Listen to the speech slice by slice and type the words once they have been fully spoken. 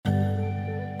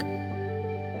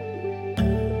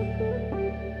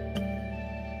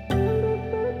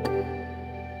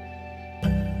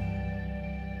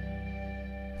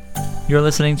You're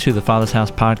listening to the Father's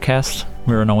House podcast.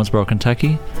 We're in Owensboro,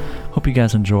 Kentucky. Hope you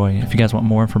guys enjoy. If you guys want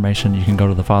more information, you can go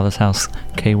to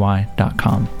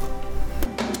thefathershouseky.com.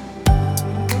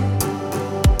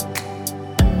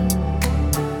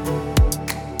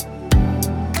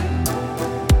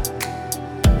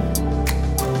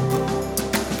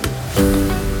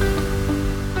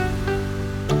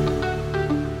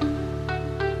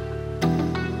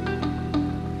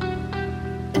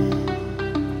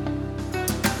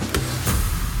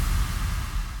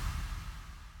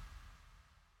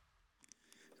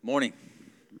 Morning.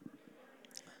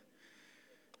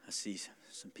 I see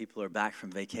some people are back from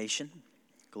vacation.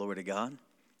 Glory to God.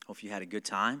 Hope you had a good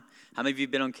time. How many of you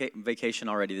have been on vacation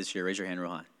already this year? Raise your hand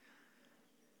real high.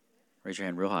 Raise your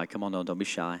hand real high. Come on, don't be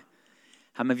shy.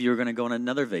 How many of you are going to go on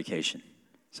another vacation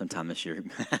sometime this year?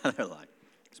 They're like,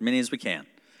 as many as we can.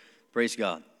 Praise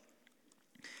God.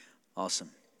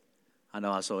 Awesome. I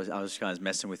know I was kind of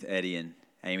messing with Eddie and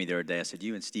Amy the other day. I said,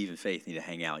 you and Steve and Faith need to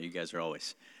hang out. You guys are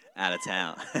always out of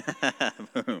town.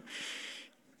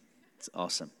 It's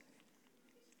awesome.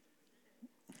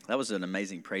 That was an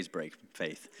amazing praise break,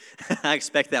 Faith. I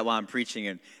expect that while I'm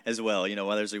preaching as well. You know,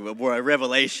 while there's a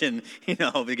revelation, you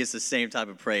know, it gets the same type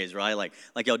of praise, right? Like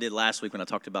y'all did last week when I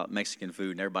talked about Mexican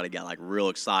food and everybody got like real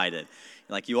excited.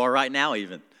 Like you are right now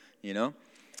even, you know?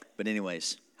 But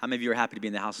anyways, how many of you are happy to be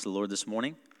in the house of the Lord this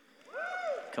morning?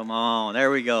 Come on,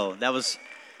 there we go. That was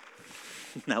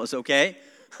okay.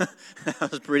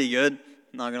 That was pretty good,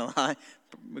 not going to lie.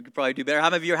 We could probably do better. How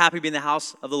many of you are happy to be in the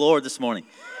house of the Lord this morning?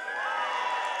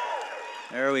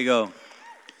 There we go.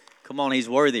 Come on, he's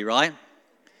worthy, right?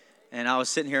 And I was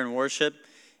sitting here in worship,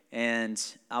 and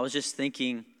I was just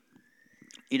thinking,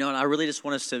 you know, and I really just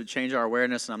want us to change our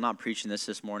awareness, and I'm not preaching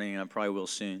this morning, and I probably will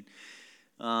soon.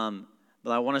 But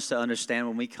I want us to understand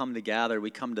when we come together, we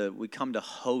come to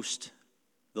host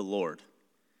the Lord.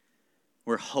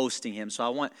 We're hosting him. So I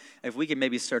want, if we can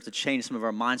maybe start to change some of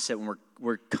our mindset when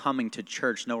we're coming to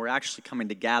church. No, we're actually coming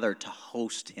to gather to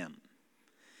host him.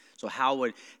 So how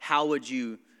would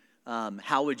you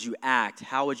act?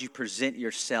 How would you present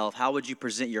yourself? How would you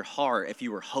present your heart if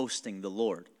you were hosting the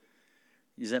Lord?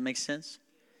 Does that make sense?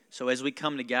 So as we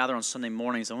come to gather on Sunday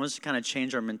mornings, I want us to kind of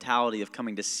change our mentality of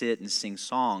coming to sit and sing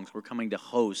songs. We're coming to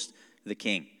host the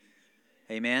King.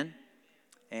 Amen?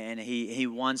 And he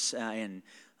wants,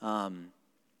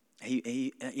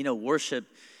 worship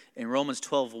in Romans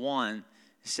 12:1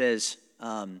 says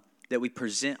that we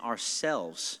present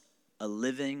ourselves a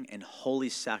living and holy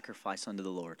sacrifice unto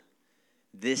the Lord.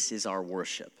 This is our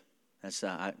worship. That's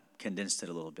I condensed it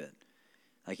a little bit.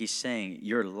 Like he's saying,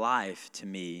 your life to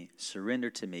me,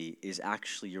 surrender to me, is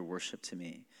actually your worship to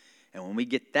me. And when we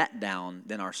get that down,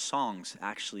 then our songs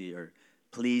actually are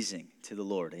pleasing to the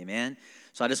Lord. Amen.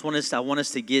 So I want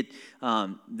us to get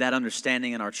that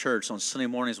understanding in our church on Sunday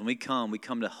mornings. When we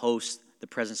come to host the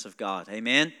presence of God.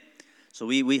 Amen. So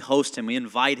we host him, we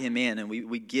invite him in, and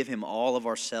we give him all of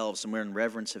ourselves, and we're in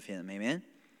reverence of him. Amen.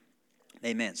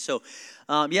 Amen. So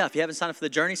if you haven't signed up for the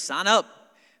journey, sign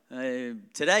up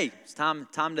today. It's time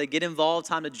to get involved.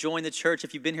 Time to join the church.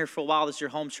 If you've been here for a while, this is your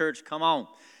home church. Come on.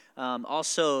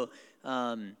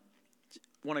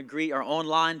 Want to greet our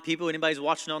online people. Anybody's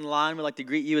watching online, we'd like to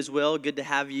greet you as well. Good to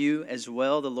have you as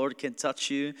well. The Lord can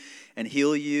touch you and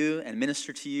heal you and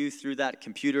minister to you through that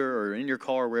computer or in your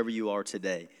car or wherever you are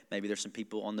today. Maybe there's some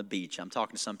people on the beach. I'm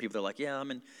talking to some people. They're like, yeah,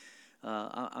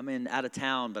 I'm in out of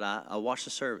town, but I watched the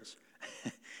service.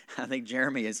 I think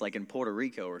Jeremy is like in Puerto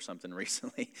Rico or something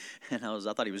recently, and I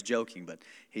thought he was joking, but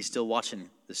he's still watching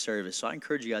the service. So I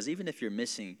encourage you guys, even if you're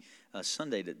missing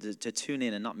Sunday, to tune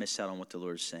in and not miss out on what the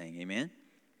Lord's saying. Amen.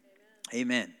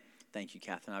 Amen. Thank you,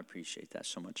 Catherine. I appreciate that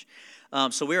so much.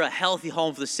 So we're a healthy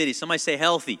home for the city. Somebody say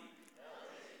healthy.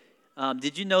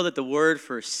 Did you know that the word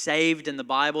for saved in the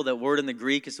Bible, that word in the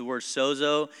Greek is the word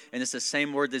sozo, and it's the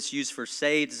same word that's used for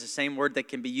saved. It's the same word that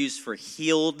can be used for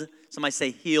healed. Somebody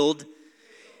say healed.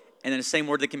 And then the same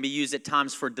word that can be used at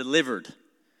times for delivered.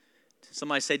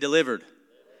 Somebody say delivered.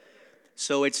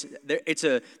 So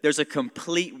there's a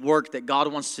complete work that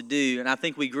God wants to do. And I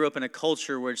think we grew up in a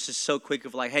culture where it's just so quick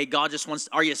of like, hey, God just wants,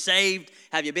 are you saved?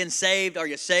 Have you been saved? Are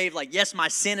you saved? Like, yes, my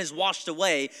sin is washed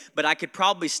away, but I could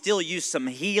probably still use some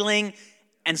healing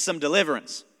and some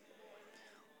deliverance.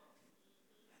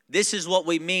 This is what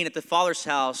we mean at the Father's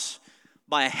house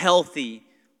by a healthy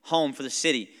home for the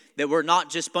city. That we're not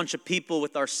just a bunch of people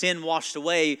with our sin washed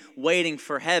away waiting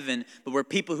for heaven, but we're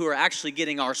people who are actually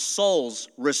getting our souls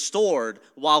restored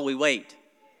while we wait.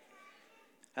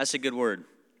 That's a good word.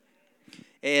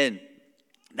 And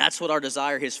that's what our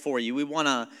desire is for you. We want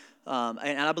to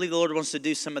And I believe the Lord wants to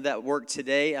do some of that work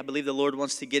today. I believe the Lord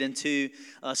wants to get into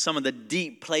some of the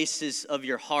deep places of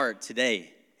your heart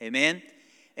today. Amen?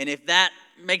 And if that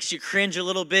makes you cringe a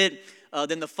little bit,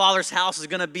 then the Father's house is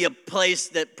going to be a place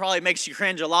that probably makes you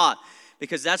cringe a lot,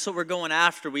 because that's what we're going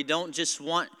after. We don't just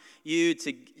want you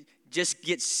to just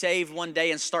get saved one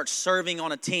day and start serving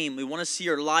on a team. We want to see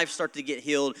your life start to get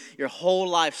healed, your whole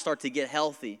life start to get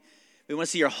healthy. We want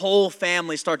to see your whole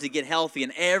family start to get healthy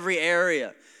in every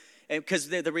area. And because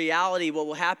the reality, what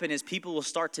will happen is people will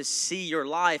start to see your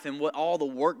life and what all the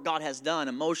work God has done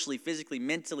emotionally, physically,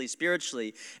 mentally,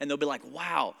 spiritually, and they'll be like,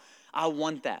 wow, I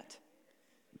want that.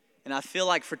 And I feel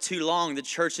like for too long, the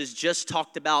church has just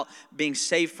talked about being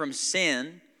saved from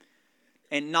sin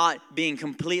and not being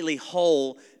completely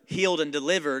whole, healed, and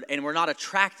delivered, and we're not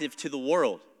attractive to the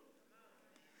world.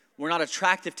 We're not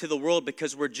attractive to the world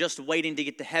because we're just waiting to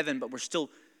get to heaven, but we're still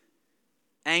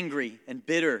angry and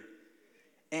bitter.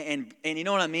 And you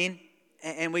know what I mean?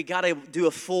 And we got to do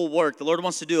a full work. The Lord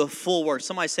wants to do a full work.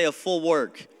 Somebody say a full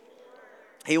work.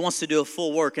 He wants to do a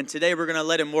full work, and today we're going to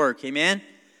let him work. Amen?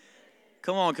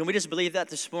 Come on, can we just believe that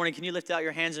this morning? Can you lift out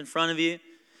your hands in front of you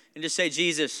and just say,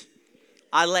 Jesus,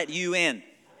 I let you in.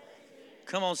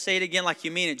 Come on, say it again like you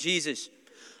mean it. Jesus,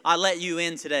 I let you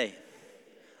in today.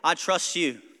 I trust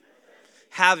you.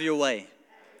 Have your way.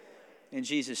 In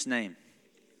Jesus' name.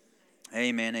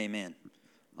 Amen, amen.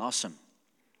 Awesome.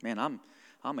 Man,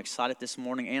 I'm excited this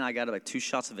morning, and I got like 2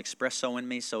 shots of espresso in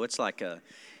me, so it's like a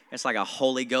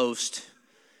Holy Ghost,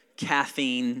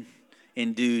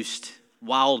 caffeine-induced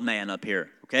wild man up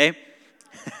here, okay?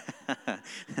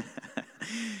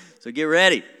 So get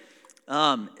ready.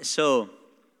 So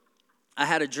I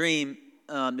had a dream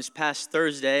this past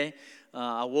Thursday.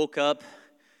 I woke up.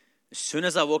 As soon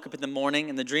as I woke up in the morning,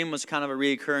 and the dream was kind of a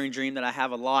recurring dream that I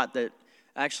have a lot that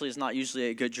actually is not usually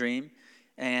a good dream.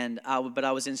 But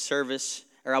I was in service,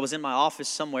 or I was in my office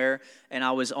somewhere, and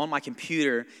I was on my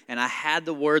computer, and I had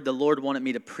the word the Lord wanted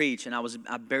me to preach, and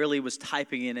I barely was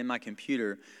typing it in my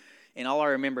computer. And all I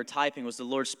remember typing was the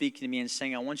Lord speaking to me and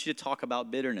saying, I want you to talk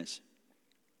about bitterness.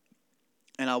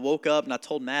 And I woke up, and I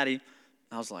told Maddie,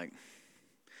 I was like,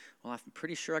 well, I'm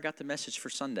pretty sure I got the message for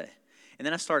Sunday. And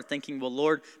then I started thinking, well,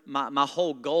 Lord, my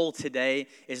whole goal today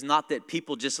is not that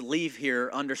people just leave here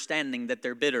understanding that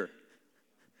they're bitter.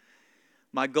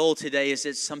 My goal today is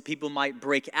that some people might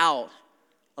break out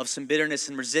of some bitterness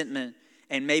and resentment,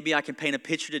 and maybe I can paint a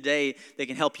picture today that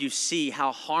can help you see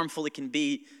how harmful it can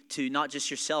be to not just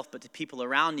yourself, but to people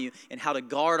around you, and how to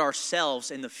guard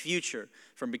ourselves in the future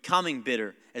from becoming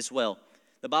bitter as well.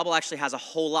 The Bible actually has a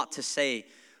whole lot to say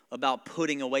about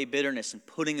putting away bitterness and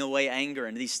putting away anger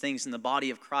and these things in the body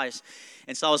of Christ.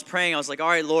 And so I was praying. I was like, all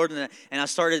right, Lord. And I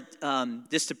started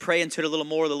just to pray into it a little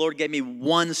more. The Lord gave me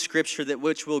one scripture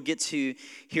which we'll get to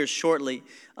here shortly.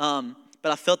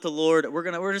 But I felt the Lord,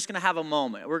 we're just gonna have a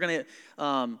moment. We're gonna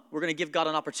give God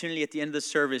an opportunity at the end of the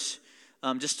service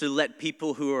just to let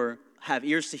people who have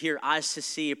ears to hear, eyes to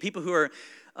see, or people who are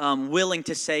willing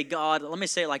to say, God, let me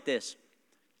say it like this.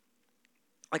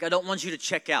 Like, I don't want you to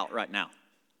check out right now.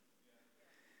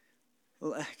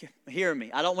 Hear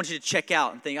me. I don't want you to check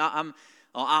out and think, I'm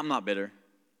not bitter.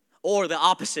 Or the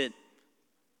opposite,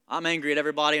 I'm angry at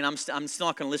everybody and I'm still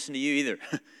not going to listen to you either.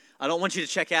 I don't want you to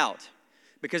check out.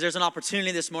 Because there's an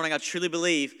opportunity this morning. I truly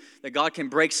believe that God can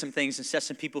break some things and set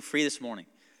some people free this morning.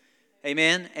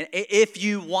 Amen? And if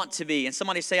you want to be, and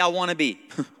somebody say, I want to be.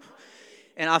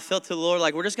 And I felt to the Lord,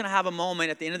 like, we're just going to have a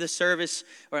moment at the end of the service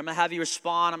where I'm going to have you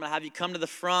respond. I'm going to have you come to the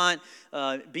front,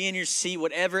 be in your seat,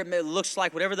 whatever it looks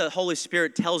like, whatever the Holy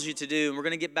Spirit tells you to do. And we're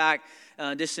going to get back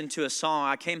just into a song.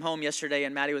 I came home yesterday,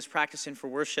 and Maddie was practicing for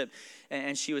worship,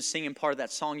 and she was singing part of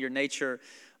that song, Your Nature,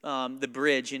 the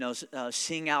bridge,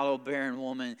 sing out, O barren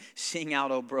woman, sing out,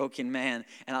 O broken man.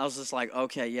 And I was just like,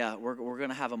 okay, yeah, we're going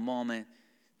to have a moment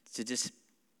to just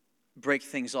break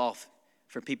things off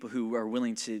for people who are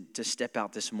willing to step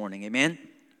out this morning. Amen?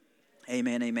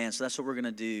 Amen, amen. So that's what we're going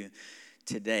to do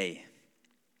today.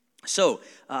 So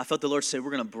I felt the Lord say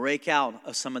we're going to break out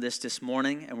of some of this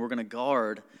morning, and we're going to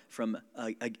guard from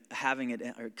having it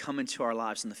come into our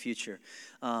lives in the future.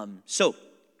 So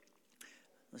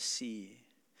let's see.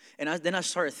 And then I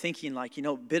started thinking, like,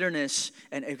 bitterness,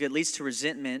 and if it leads to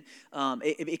resentment,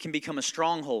 it can become a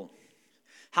stronghold.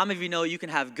 How many of you know you can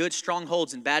have good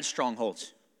strongholds and bad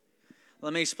strongholds?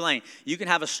 Let me explain. You can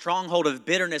have a stronghold of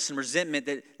bitterness and resentment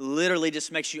that literally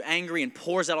just makes you angry and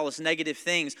pours out all these negative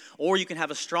things. Or you can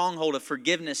have a stronghold of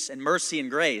forgiveness and mercy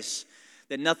and grace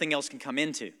that nothing else can come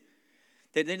into.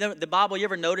 The Bible, you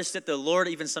ever noticed that the Lord,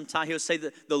 even sometimes he'll say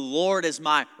that the Lord is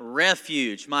my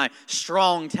refuge, my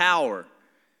strong tower.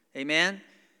 Amen?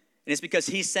 And it's because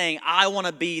he's saying, I want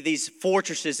to be these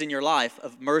fortresses in your life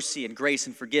of mercy and grace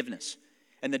and forgiveness.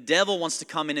 And the devil wants to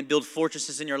come in and build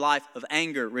fortresses in your life of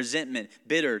anger, resentment,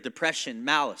 bitter, depression,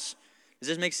 malice. Does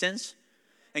this make sense?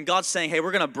 And God's saying, hey,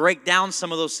 we're going to break down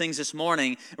some of those things this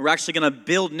morning, and we're actually going to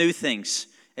build new things.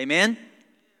 Amen?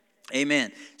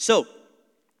 Amen. So,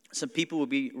 some people will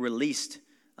be released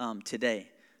today.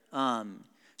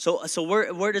 So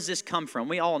where does this come from?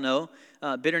 We all know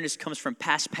bitterness comes from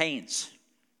past pains,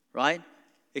 right?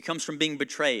 It comes from being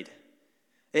betrayed.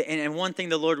 And one thing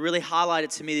the Lord really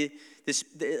highlighted to me this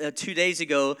 2 days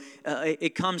ago,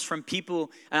 it comes from people,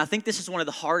 and I think this is one of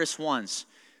the hardest ones.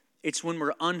 It's when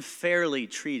we're unfairly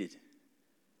treated.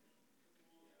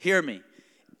 Hear me.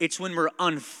 It's when we're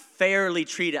unfairly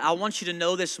treated. I want you to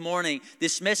know this morning,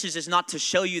 this message is not to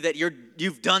show you that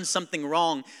you've done something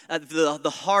wrong.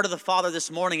 The heart of the Father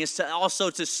this morning is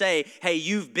to say, hey,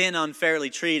 you've been unfairly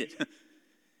treated.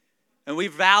 And we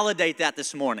validate that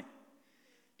this morning.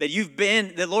 That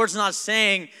the Lord's not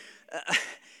saying,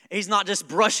 He's not just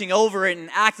brushing over it and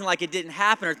acting like it didn't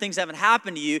happen or things haven't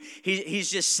happened to you. He's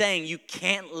just saying you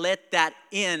can't let that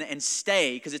in and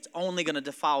stay because it's only going to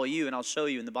defile you, and I'll show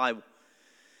you in the Bible.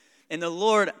 And the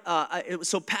Lord,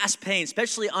 so past pain,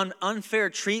 especially unfair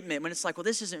treatment, when it's like, well,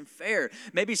 this isn't fair.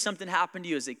 Maybe something happened to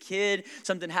you as a kid.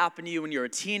 Something happened to you when you were a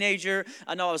teenager.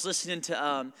 I know I was listening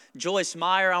to Joyce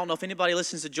Meyer. I don't know if anybody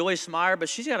listens to Joyce Meyer, but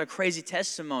she's got a crazy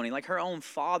testimony. Like her own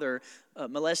father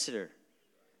molested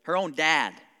her own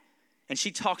dad. And she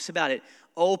talks about it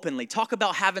openly. Talk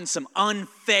about having some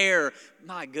unfair,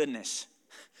 my goodness.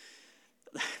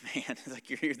 Man, like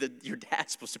your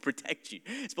dad's supposed to protect you.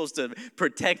 It's supposed to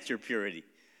protect your purity.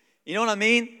 You know what I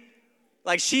mean?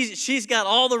 Like she's got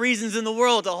all the reasons in the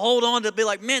world to hold on to be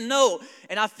like, man, no.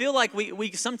 And I feel like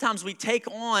we sometimes we take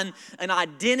on an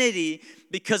identity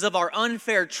because of our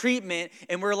unfair treatment,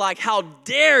 and we're like, how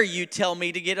dare you tell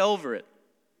me to get over it?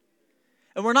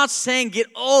 And we're not saying get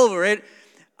over it.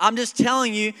 I'm just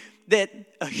telling you that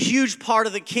a huge part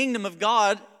of the kingdom of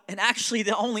God, and actually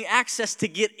the only access to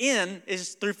get in,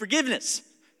 is through forgiveness.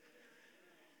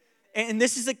 And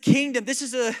this is a kingdom.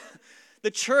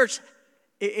 The church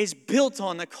is built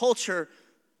on the culture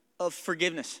of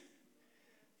forgiveness.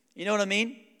 You know what I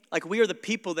mean? Like we are the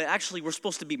people that actually we're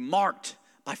supposed to be marked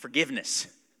by forgiveness.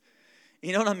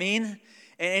 You know what I mean?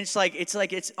 And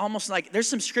it's almost like there's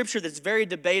some scripture that's very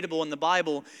debatable in the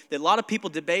Bible that a lot of people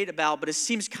debate about, but it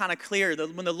seems kind of clear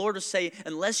that when the Lord will say,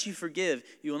 unless you forgive,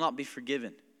 you will not be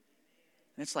forgiven.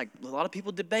 And it's like a lot of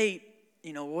people debate,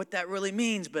 what that really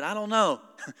means, but I don't know.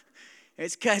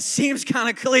 It seems kind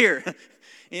of clear.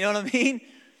 You know what I mean?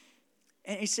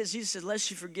 And Jesus said, unless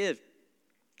you forgive,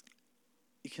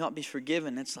 you cannot be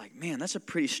forgiven. It's like, man, that's a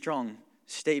pretty strong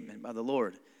statement by the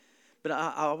Lord. But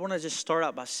I want to just start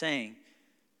out by saying,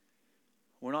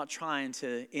 we're not trying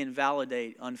to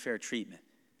invalidate unfair treatment.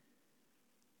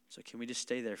 So can we just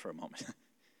stay there for a moment?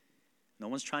 No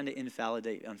one's trying to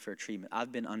invalidate unfair treatment.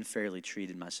 I've been unfairly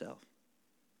treated myself,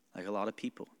 like a lot of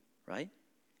people, right?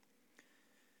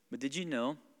 But did you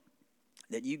know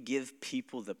that you give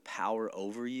people the power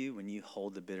over you when you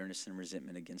hold the bitterness and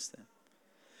resentment against them?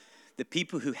 The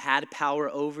people who had power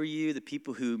over you, the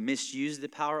people who misused the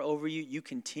power over you, you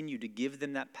continue to give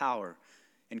them that power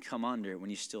and come under it when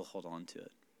you still hold on to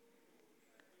it.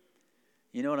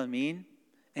 You know what I mean?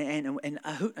 And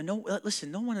I know,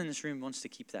 listen, no one in this room wants to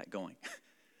keep that going.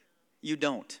 You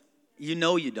don't. You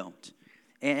know you don't.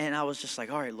 And I was just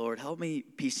like, all right, Lord, help me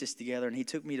piece this together. And he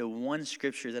took me to one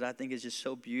scripture that I think is just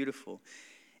so beautiful.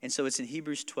 And so it's in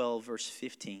Hebrews 12, verse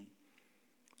 15.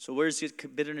 So where does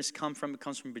bitterness come from? It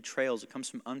comes from betrayals. It comes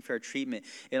from unfair treatment.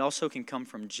 It also can come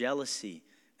from jealousy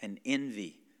and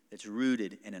envy that's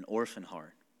rooted in an orphan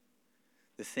heart.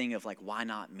 The thing of like, why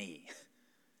not me?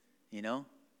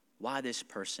 Why this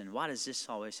person? Why does this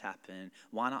always happen?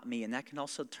 Why not me? And that can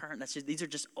also turn, these are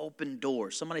just open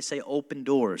doors. Somebody say open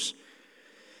doors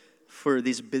for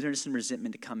these bitterness and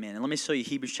resentment to come in. And let me show you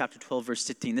Hebrews chapter 12, verse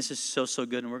 15. This is so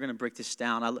good, and we're going to break this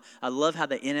down. I love how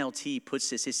the NLT puts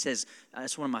this. It says,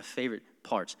 that's one of my favorite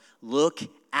parts. Look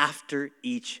after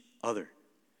each other.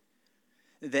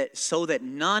 So that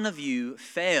none of you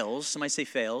fails, somebody say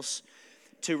fails,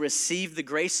 to receive the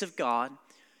grace of God.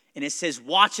 And it says,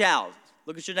 watch out.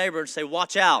 Look at your neighbor and say,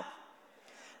 watch out.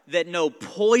 That no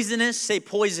poisonous, say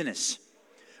poisonous,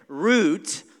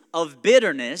 root of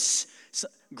bitterness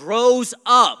grows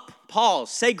up.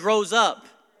 Pause. Say grows up.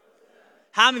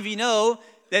 How many of you know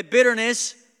that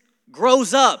bitterness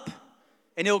grows up?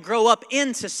 And it'll grow up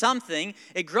into something.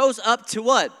 It grows up to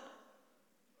what?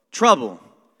 Trouble.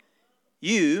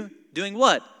 You doing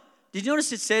what? Did you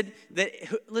notice it said that,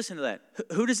 listen to that.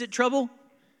 Who does it trouble?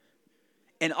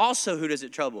 And also, who does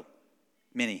it trouble?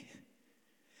 Many.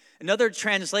 Another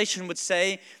translation would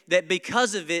say that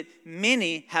because of it,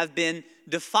 many have been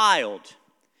defiled.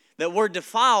 That word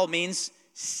defile means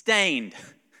stained.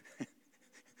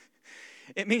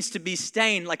 It means to be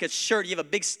stained like a shirt. You have a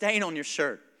big stain on your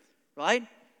shirt, right?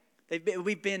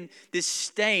 We've been this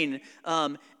stain.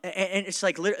 And it's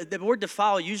like the word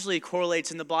defile usually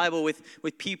correlates in the Bible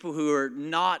with people who are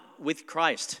not with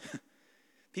Christ.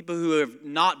 People who are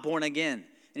not born again.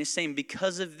 And it's saying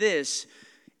because of this,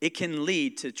 it can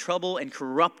lead to trouble and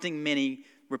corrupting many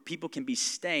where people can be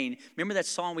stained. Remember that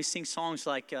song? We sing songs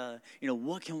like,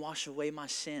 what can wash away my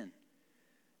sin?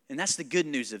 And that's the good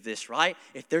news of this, right?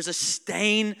 If there's a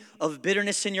stain of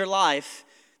bitterness in your life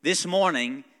this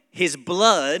morning, his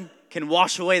blood can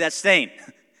wash away that stain.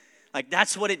 Like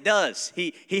that's what it does.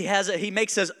 He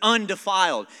makes us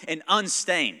undefiled and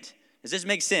unstained. Does this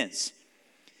make sense?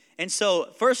 And so,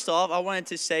 first off, I wanted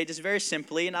to say just very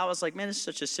simply, and I was like, man, this is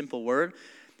such a simple word.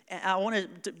 And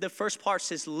the first part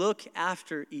says, look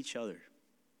after each other.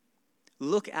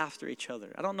 Look after each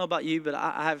other. I don't know about you, but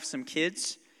I have some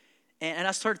kids. And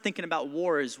I started thinking about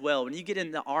war as well. When you get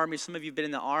in the army, some of you have been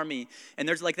in the army, and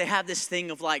there's like, they have this thing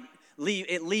of like,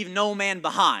 leave no man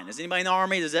behind. Is anybody in the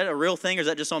army? Is that a real thing or is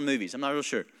that just on movies? I'm not real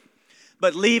sure.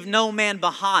 But leave no man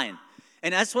behind.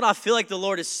 And that's what I feel like the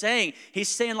Lord is saying. He's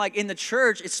saying like in the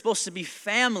church, it's supposed to be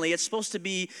family. It's supposed to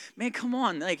be, man, come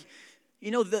on. Like,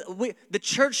 the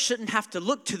church shouldn't have to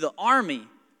look to the army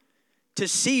to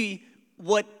see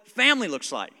what family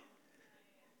looks like.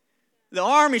 The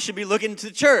army should be looking to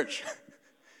the church.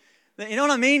 You know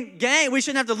what I mean? We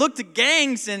shouldn't have to look to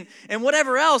gangs and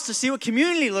whatever else to see what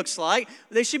community looks like.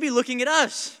 They should be looking at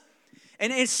us.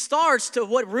 And it starts to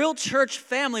what real church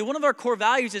family, one of our core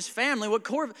values is family. What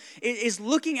core is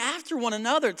looking after one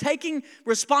another, taking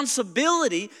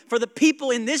responsibility for the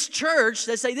people in this church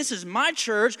that say, this is my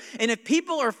church. And if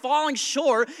people are falling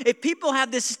short, if people have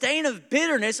this stain of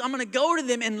bitterness, I'm going to go to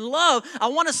them in love. I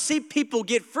want to see people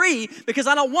get free because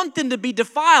I don't want them to be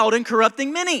defiled and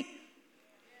corrupting many.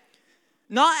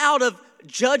 Not out of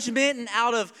judgment and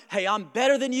out of, hey, I'm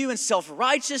better than you and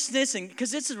self-righteousness. And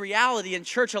because it's a reality in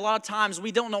church, a lot of times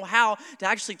we don't know how to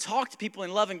actually talk to people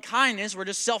in love and kindness. We're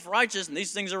just self-righteous and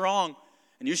these things are wrong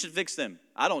and you should fix them.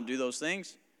 I don't do those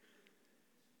things.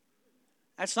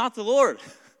 That's not the Lord.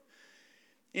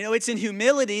 It's in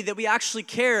humility that we actually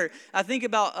care. I think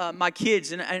about my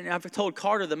kids, and I've told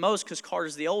Carter the most because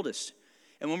Carter's the oldest.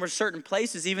 And when we're certain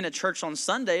places, even at church on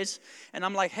Sundays, and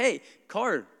I'm like, hey,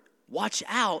 Carter, watch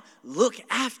out, look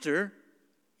after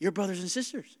your brothers and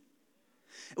sisters.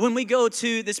 When we go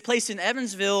to this place in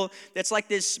Evansville that's like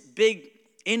this big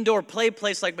indoor play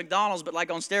place like McDonald's, but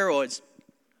like on steroids.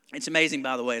 It's amazing,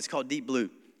 by the way. It's called Deep Blue.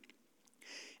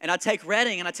 And I take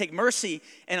Redding and I take Mercy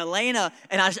and Elena,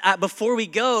 and I before we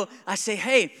go, I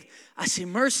say,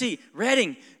 Mercy,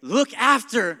 Redding, look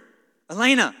after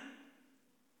Elena.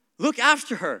 Look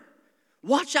after her.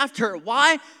 Watch after her.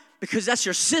 Why? Because that's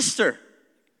your sister.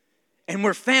 And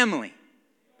we're family.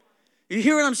 You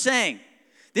hear what I'm saying?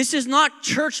 This is not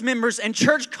church members and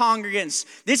church congregants.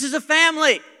 This is a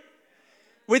family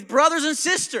with brothers and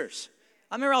sisters.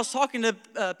 I remember I was talking to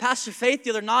Pastor Faith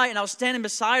the other night, and I was standing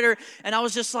beside her, and I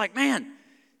was just like, man,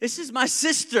 this is my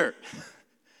sister.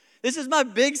 This is my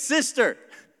big sister.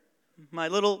 My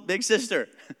little big sister.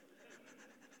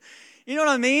 You know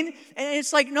what I mean? And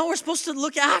it's like, no, we're supposed to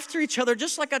look after each other.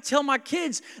 Just like I tell my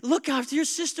kids, look after your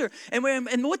sister. And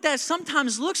what that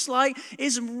sometimes looks like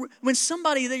is when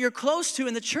somebody that you're close to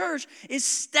in the church is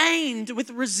stained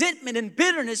with resentment and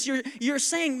bitterness, you're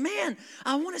saying, man,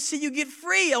 I want to see you get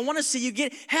free. I want to see you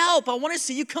get help. I want to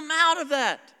see you come out of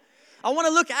that. I want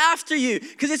to look after you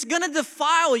because it's going to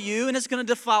defile you and it's going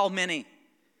to defile many.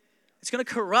 It's going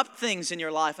to corrupt things in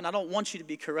your life, and I don't want you to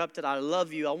be corrupted. I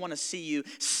love you. I want to see you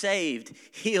saved,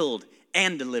 healed,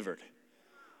 and delivered.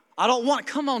 I don't want,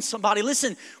 come on, somebody.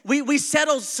 Listen, we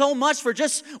settle so much for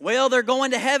just, well, they're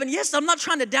going to heaven. Yes, I'm not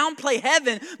trying to downplay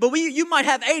heaven, but you might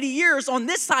have 80 years on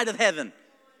this side of heaven.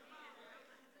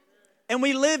 And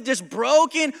we live just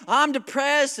broken, I'm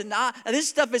depressed, and this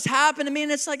stuff has happened to me.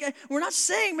 And it's like, we're not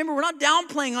saying, remember, we're not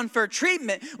downplaying unfair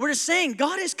treatment. We're just saying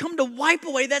God has come to wipe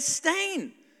away that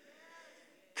stain.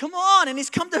 Come on, and he's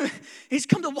come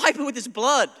to wipe it with his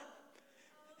blood.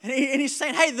 And he's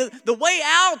saying, hey, the way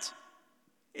out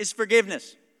is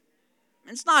forgiveness.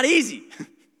 It's not easy.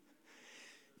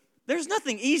 There's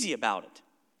nothing easy about it.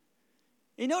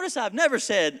 You notice I've never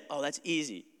said, oh, that's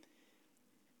easy.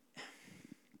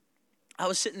 I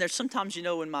was sitting there, sometimes,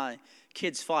 when my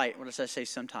kids fight, what does I say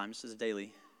sometimes? It's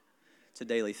a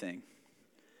daily thing.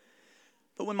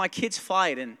 But when my kids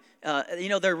fight and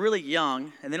they're really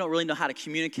young and they don't really know how to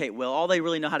communicate well. All they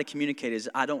really know how to communicate is,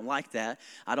 I don't like that,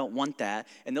 I don't want that.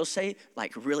 And they'll say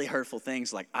like really hurtful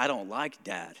things like, I don't like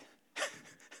Dad.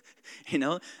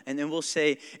 And then we'll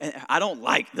say, I don't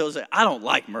like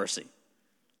Mercy.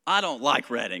 I don't like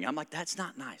Redding. I'm like, that's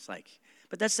not nice.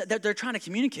 But they're trying to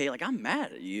communicate like, I'm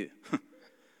mad at you.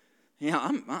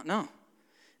 No.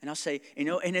 And I'll say,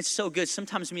 and it's so good.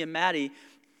 Sometimes me and Maddie,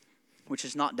 which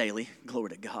is not daily, glory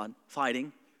to God,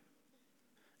 fighting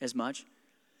as much.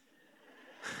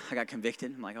 I got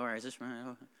convicted. I'm like, all right, is this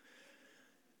right?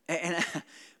 And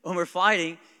when we're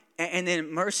fighting, and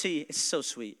then Mercy, it's so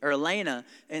sweet, or Elena,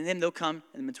 and then they'll come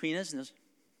in between us and they'll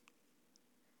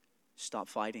stop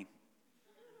fighting.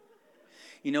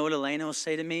 You know what Elena will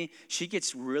say to me?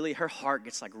 Her heart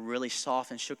gets like really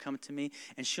soft, and she'll come to me,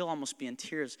 and she'll almost be in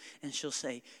tears, and she'll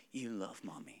say, you love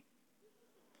Mommy.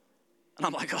 And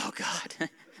I'm like, oh, God.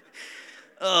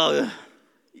 Oh,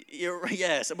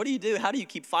 yes. What do you do? How do you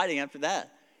keep fighting after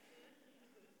that?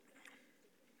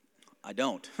 I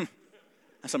don't.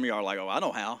 Some of you are like, oh, I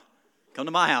know how. Come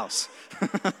to my house.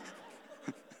 And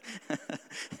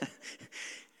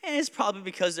it's probably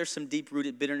because there's some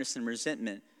deep-rooted bitterness and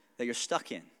resentment that you're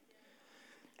stuck in.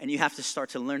 And you have to start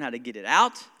to learn how to get it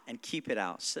out and keep it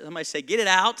out. Somebody say, get it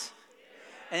out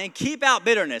and then keep out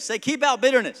bitterness. Say, keep out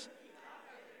bitterness.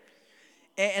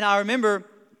 And I remember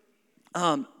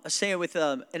I say with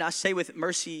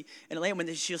Mercy and Elaine,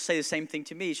 when she'll say the same thing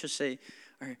to me, she'll say,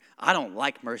 I don't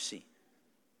like Mercy.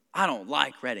 I don't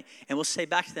like Redding. And we'll say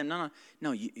back to them,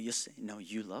 no, you'll say, no,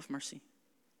 you love Mercy?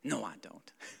 No, I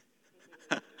don't.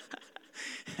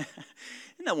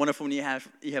 Isn't that wonderful when you have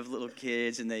little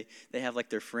kids and they have like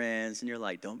their friends and you're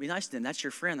like, don't be nice to them. That's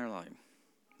your friend. They're like,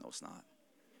 no, it's not.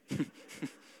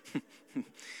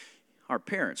 Our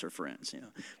parents are friends,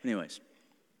 Anyways.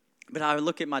 But I would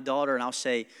look at my daughter and I'll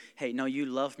say, hey, no, you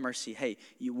love Mercy. Hey,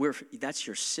 that's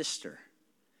your sister.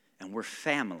 And we're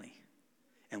family.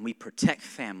 And we protect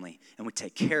family. And we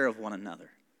take care of one another.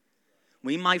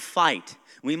 We might fight.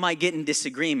 We might get in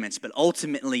disagreements. But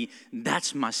ultimately,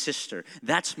 that's my sister.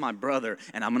 That's my brother.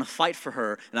 And I'm going to fight for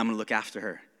her. And I'm going to look after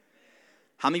her.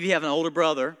 How many of you have an older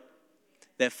brother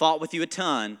that fought with you a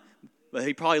ton, but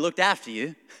he probably looked after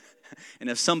you? And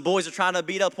if some boys are trying to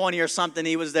beat up on you or something,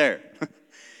 he was there.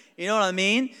 You know what I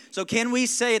mean? So can we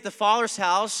say at the Father's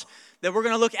house that we're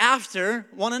going to look after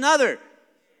one another?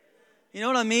 You know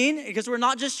what I mean? Because we're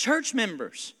not just church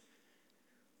members.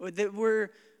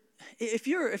 If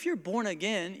you're born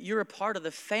again, you're a part of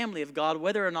the family of God,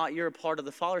 whether or not you're a part of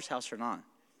the Father's house or not.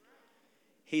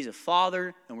 He's a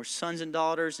father, and we're sons and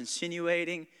daughters,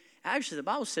 insinuating. Actually, the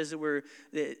Bible says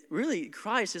that really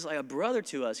Christ is like a brother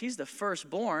to us. He's the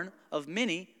firstborn of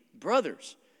many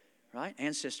brothers, right?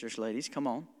 And sisters, ladies, come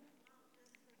on.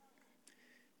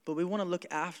 But we want to look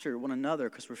after one another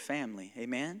because we're family.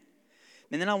 Amen?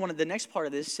 And then the next part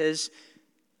of this says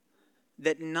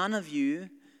that none of you,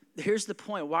 here's the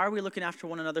point. Why are we looking after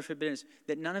one another for bitterness?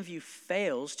 That none of you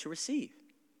fails to receive.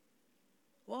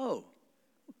 Whoa.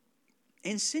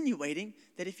 Insinuating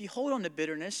that if you hold on to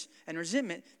bitterness and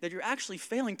resentment, that you're actually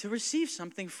failing to receive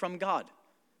something from God.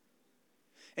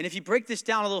 And if you break this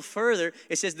down a little further,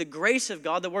 it says the grace of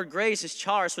God. The word grace is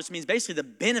charis, which means basically the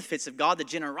benefits of God, the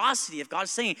generosity of God.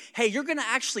 Saying, hey, you're going to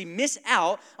actually miss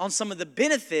out on some of the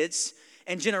benefits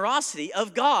and generosity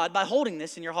of God by holding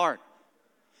this in your heart.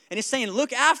 And it's saying,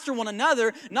 look after one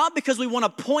another, not because we want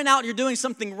to point out you're doing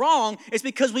something wrong. It's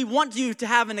because we want you to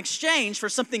have an exchange for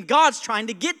something God's trying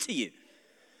to get to you.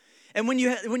 And when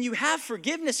you have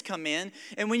forgiveness come in,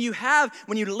 and when you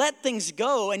let things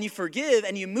go and you forgive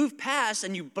and you move past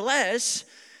and you bless,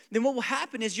 then what will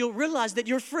happen is you'll realize that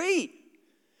you're free.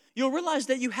 You'll realize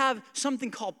that you have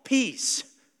something called peace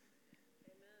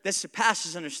that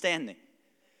surpasses understanding.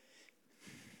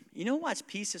 You know why it's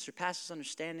peace that surpasses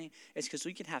understanding? It's because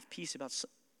we can have peace about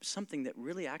something that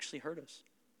really actually hurt us.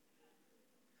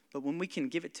 But when we can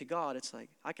give it to God, it's like,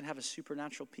 I can have a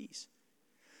supernatural peace.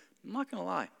 I'm not going to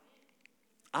lie.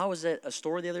 I was at a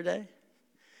store the other day,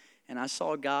 and I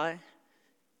saw a guy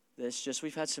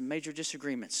we've had some major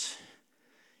disagreements.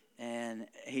 And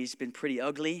he's been pretty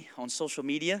ugly on social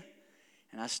media.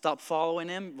 And I stopped following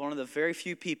him, one of the very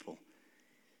few people.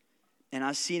 And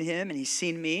I've seen him, and he's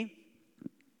seen me.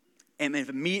 And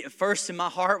at first in my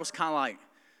heart was kind of like,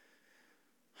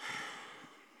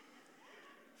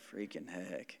 freaking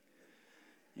heck.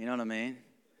 You know what I mean?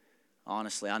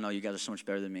 Honestly, I know you guys are so much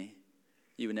better than me.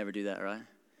 You would never do that, right?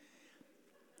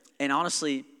 And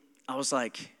honestly, I was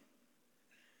like,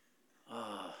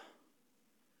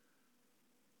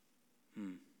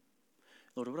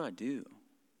 Lord, what do?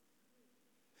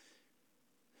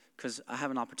 Because I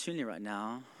have an opportunity right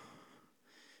now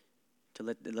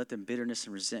to let them bitterness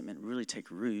and resentment really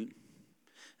take root.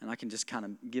 And I can just kind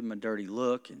of give them a dirty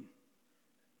look and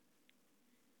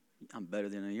I'm better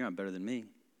than you, you're not better than me.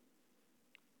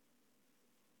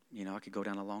 You know, I could go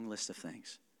down a long list of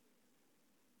things.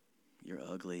 You're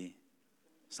ugly,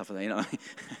 stuff like that,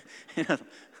 you know.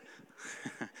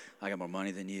 I got more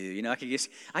money than you. You know, I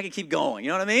could keep going, you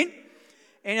know what I mean?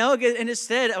 And, and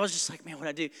instead, I was just like, man, what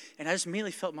I do? And I just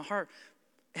immediately felt my heart,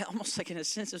 almost like in a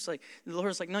sense, it's like, the Lord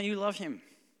was like, no, you love him.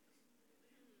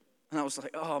 And I was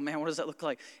like, oh, man, what does that look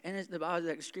like? And the Bible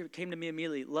that scripture came to me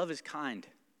immediately, love is kind.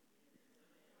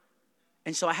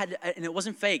 And so I had to, and it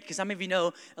wasn't fake, because how many of you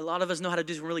know, a lot of us know how to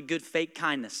do some really good fake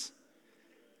kindness.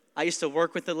 I used to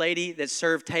work with a lady that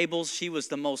served tables. She was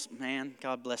the most, man,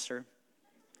 God bless her.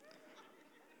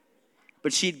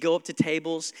 But she'd go up to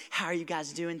tables. How are you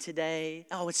guys doing today?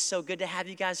 Oh, it's so good to have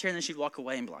you guys here. And then she'd walk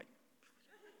away and be like,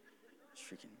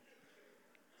 freaking,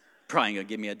 probably going to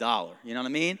give me $1. You know what I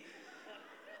mean?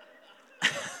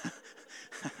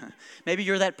 Maybe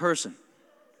you're that person.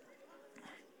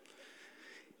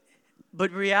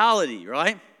 But reality,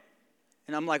 right?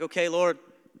 And I'm like, okay, Lord,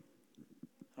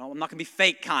 I'm not going to be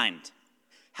fake kind.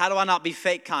 How do I not be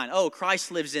fake kind? Oh, Christ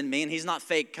lives in me and he's not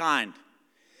fake kind.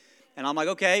 And I'm like,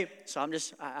 okay. So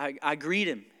I greet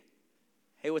him.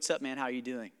 Hey, what's up, man? How are you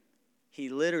doing? He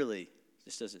literally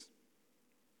just does this.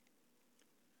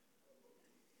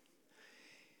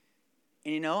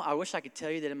 And I wish I could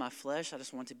tell you that in my flesh, I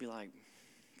just wanted to be like,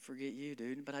 forget you,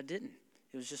 dude. But I didn't.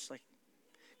 It was just like,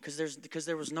 because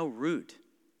there was no root.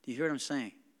 Do you hear what I'm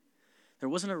saying? There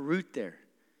wasn't a root there.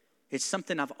 It's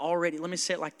something I've already, let me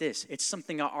say it like this. It's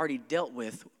something I already dealt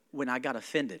with when I got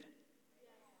offended.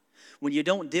 When you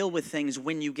don't deal with things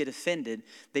when you get offended,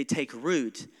 they take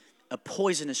root, a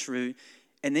poisonous root,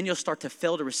 and then you'll start to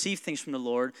fail to receive things from the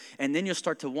Lord, and then you'll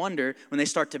start to wonder when they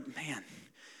start to, man,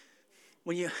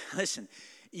 when you, listen,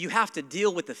 you have to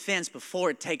deal with offense before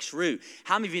it takes root.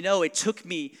 How many of you know it took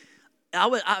me,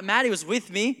 Maddie was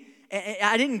with me, and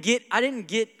I didn't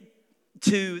get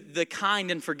to the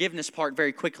kind and forgiveness part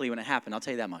very quickly when it happened. I'll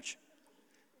tell you that much.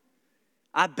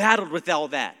 I battled with all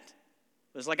that.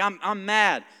 It was like, I'm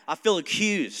mad. I feel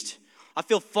accused. I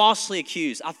feel falsely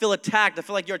accused. I feel attacked. I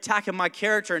feel like you're attacking my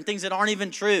character and things that aren't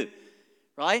even true,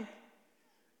 right?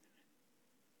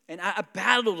 And I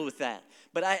battled with that.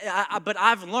 But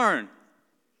I've learned,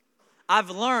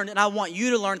 and I want you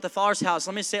to learn at the Father's house.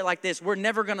 Let me say it like this. We're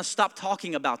never going to stop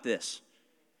talking about this.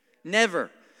 Never.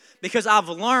 Because I've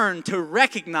learned to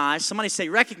recognize, somebody say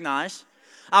recognize.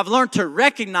 I've learned to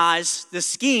recognize the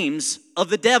schemes of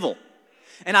the devil.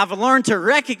 And I've learned to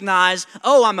recognize,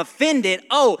 oh, I'm offended.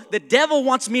 Oh, the devil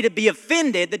wants me to be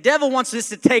offended. The devil wants this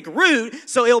to take root,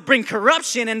 so it'll bring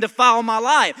corruption and defile my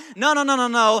life. No.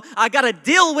 I got to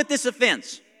deal with this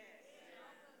offense.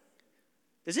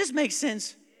 Does this make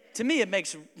sense? To me, it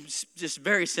makes just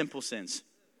very simple sense.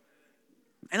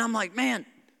 And I'm like, man,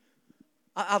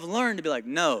 I've learned to be like,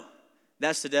 no,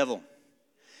 that's the devil.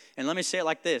 And let me say it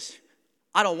like this.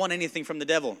 I don't want anything from the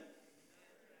devil,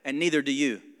 and neither do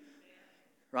you.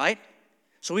 Right?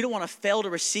 So we don't want to fail to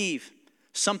receive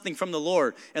something from the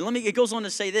Lord. And it goes on to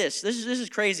say this. This is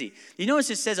crazy. You notice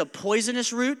it says a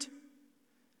poisonous root?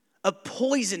 A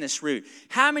poisonous root.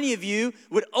 How many of you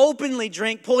would openly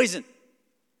drink poison?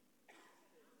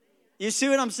 You see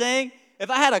what I'm saying? If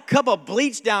I had a cup of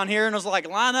bleach down here and was like,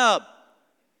 line up.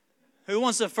 Who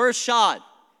wants the first shot?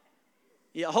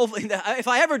 Yeah, hopefully, if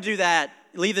I ever do that,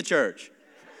 leave the church.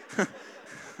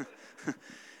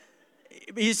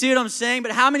 You see what I'm saying?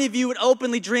 But how many of you would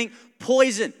openly drink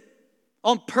poison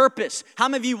on purpose? How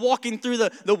many of you walking through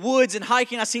the woods and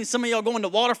hiking? I've seen some of y'all going to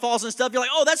waterfalls and stuff. You're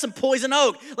like, oh, that's some poison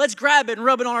oak. Let's grab it and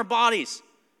rub it on our bodies.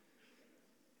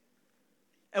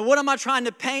 And what am I trying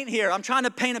to paint here? I'm trying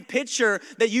to paint a picture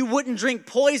that you wouldn't drink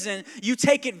poison. You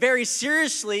take it very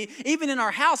seriously. Even in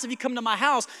our house, if you come to my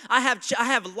house, I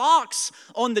have locks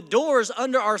on the doors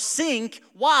under our sink.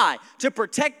 Why? To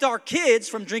protect our kids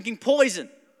from drinking poison.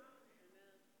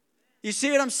 You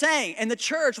see what I'm saying? In the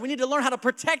church, we need to learn how to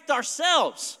protect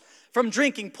ourselves from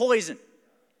drinking poison.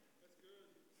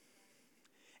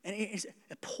 And it's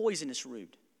a poisonous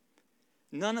root.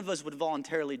 None of us would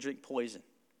voluntarily drink poison.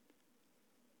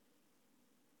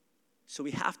 So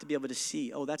we have to be able to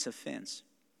see, oh, that's offense.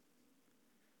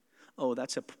 Oh,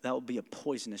 that will be a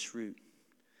poisonous root.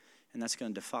 And that's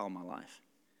going to defile my life.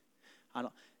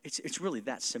 It's really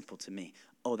that simple to me.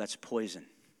 Oh, that's poison.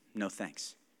 No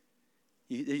thanks.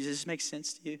 Does this make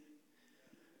sense to you?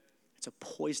 It's a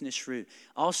poisonous root.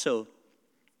 Also,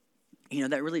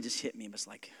 that really just hit me. It was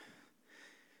like,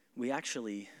 we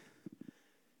actually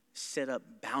set up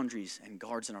boundaries and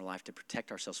guards in our life to protect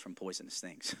ourselves from poisonous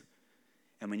things.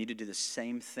 And we need to do the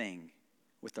same thing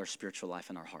with our spiritual life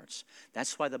and our hearts.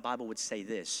 That's why the Bible would say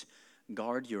this: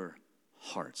 guard your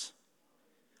hearts.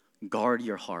 Guard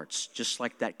your hearts, just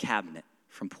like that cabinet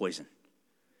from poison.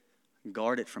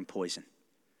 Guard it from poison,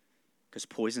 because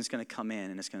poison's going to come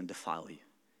in and it's going to defile you.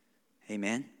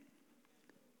 Amen?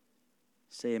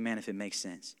 Say amen if it makes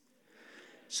sense.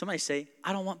 Somebody say,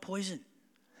 I don't want poison.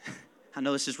 I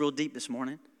know this is real deep this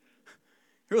morning.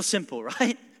 Real simple,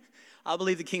 right? I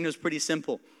believe the kingdom is pretty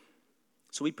simple.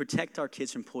 So we protect our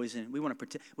kids from poison. We want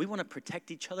to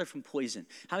protect each other from poison.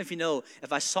 How many of you know,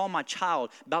 if I saw my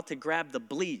child about to grab the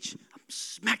bleach, I'd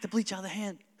smack the bleach out of the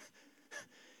hand.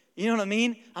 You know what I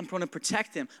mean? I'm going to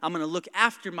protect them. I'm going to look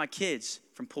after my kids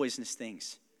from poisonous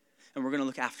things. And we're going to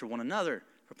look after one another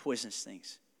for poisonous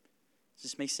things. Does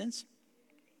this make sense?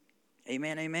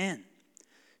 Amen, amen.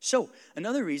 So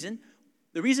another reason,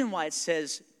 the reason why it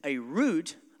says a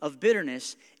root of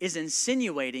bitterness is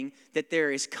insinuating that there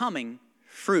is coming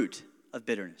fruit of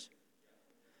bitterness.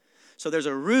 So there's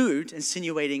a root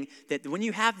insinuating that when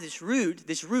you have this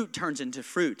root turns into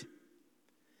fruit.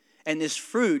 And this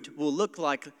fruit will look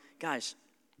like, guys,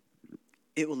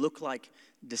 it will look like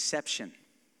deception.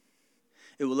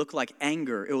 It will look like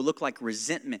anger. It will look like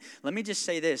resentment. Let me just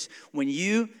say this. When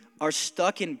you are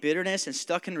stuck in bitterness and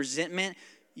stuck in resentment,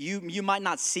 you might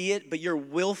not see it, but you're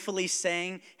willfully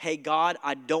saying, hey, God,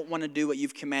 I don't want to do what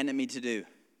you've commanded me to do.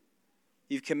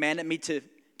 You've commanded me to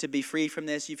be free from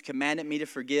this. You've commanded me to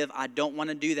forgive. I don't want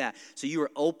to do that. So you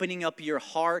are opening up your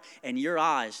heart and your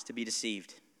eyes to be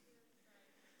deceived.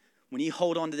 When you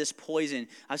hold on to this poison,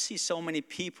 I see so many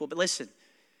people, but listen,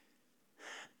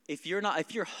 if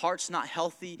your heart's not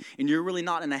healthy and you're really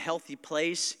not in a healthy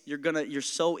place, you're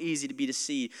so easy to be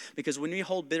deceived. Because when you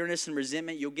hold bitterness and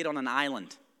resentment, you'll get on an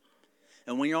island.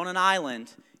 And when you're on an island,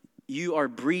 you are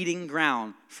breeding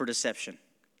ground for deception.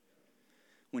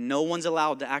 When no one's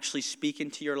allowed to actually speak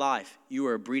into your life, you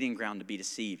are a breeding ground to be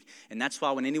deceived. And that's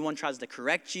why when anyone tries to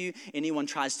correct you, anyone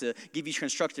tries to give you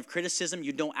constructive criticism,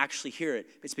 you don't actually hear it.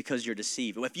 It's because you're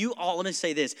deceived. Let me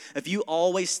say this. If you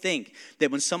always think that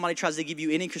when somebody tries to give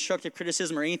you any constructive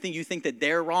criticism or anything, you think that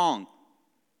they're wrong,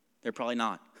 they're probably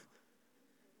not.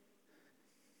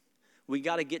 We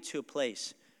got to get to a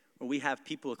place where we have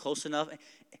people close enough.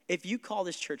 If you call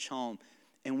this church home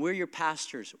and we're your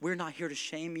pastors, we're not here to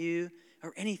shame you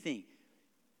or anything.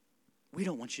 We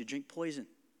don't want you to drink poison.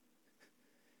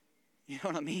 You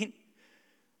know what I mean?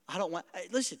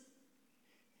 Listen.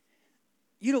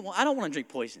 I don't want to drink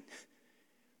poison.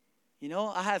 You know,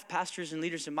 I have pastors and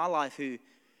leaders in my life who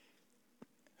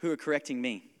are correcting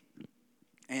me.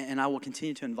 And I will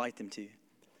continue to invite them to.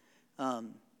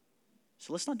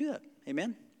 So let's not do that.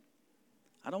 Amen?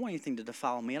 I don't want anything to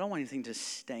defile me. I don't want anything to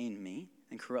stain me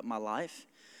and corrupt my life.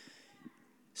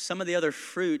 Some of the other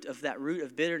fruit of that root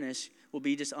of bitterness will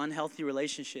be just unhealthy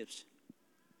relationships.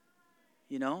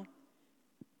 You know?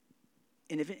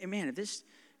 And if this,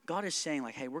 God is saying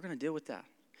like, hey, we're going to deal with that.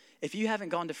 If you haven't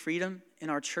gone to freedom in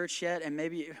our church yet, and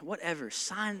maybe whatever,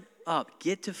 sign up,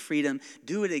 get to freedom,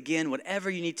 do it again, whatever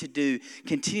you need to do,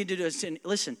 continue to do it. And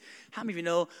listen, how many of you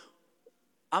know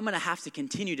I'm going to have to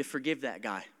continue to forgive that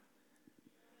guy?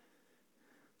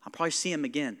 I'll probably see him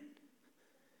again.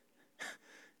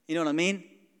 You know what I mean?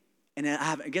 And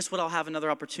guess what I'll have another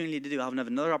opportunity to do? I'll have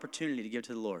another opportunity to give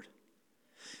to the Lord.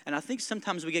 And I think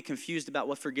sometimes we get confused about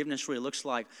what forgiveness really looks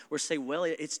like. We're saying, well,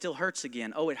 it still hurts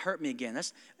again. Oh, it hurt me again.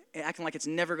 That's acting like it's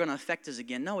never going to affect us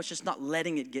again. No, it's just not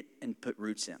letting it get and put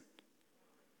roots in.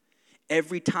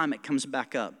 Every time it comes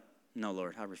back up, no,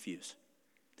 Lord, I refuse.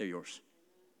 They're yours.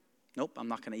 Nope, I'm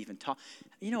not going to even talk.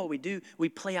 You know what we do? We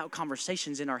play out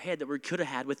conversations in our head that we could have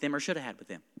had with them or should have had with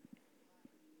them.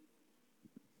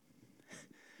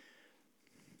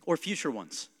 Or future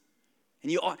ones.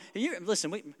 And you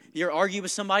argue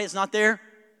with somebody that's not there.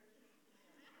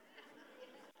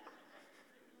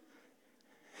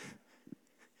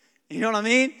 You know what I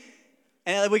mean?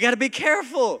 And we got to be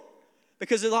careful.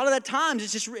 Because a lot of that times,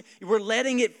 it's just, we're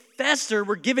letting it fester.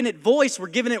 We're giving it voice. We're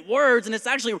giving it words. And it's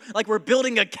actually like we're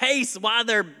building a case why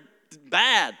they're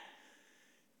bad.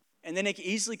 And then it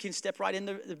easily can step right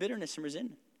into the bitterness and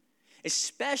resentment.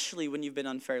 Especially when you've been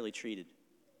unfairly treated.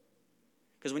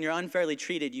 Because when you're unfairly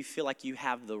treated, you feel like you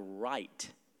have the right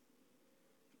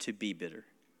to be bitter.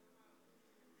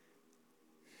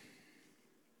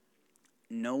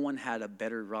 No one had a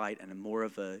better right and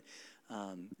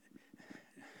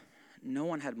no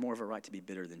one had more of a right to be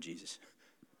bitter than Jesus.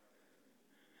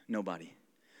 Nobody.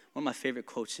 One of my favorite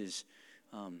quotes is,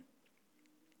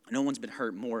 no one's been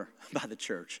hurt more by the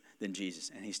church than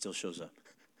Jesus, and he still shows up.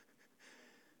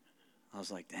 I was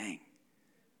like, dang,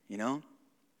 you know?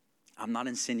 I'm not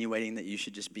insinuating that you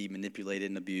should just be manipulated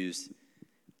and abused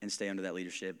and stay under that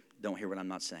leadership. Don't hear what I'm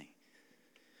not saying.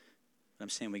 But I'm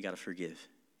saying we got to forgive.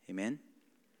 Amen?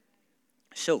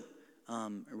 So,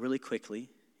 really quickly,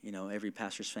 every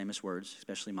pastor's famous words,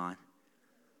 especially mine.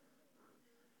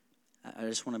 I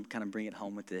just want to kind of bring it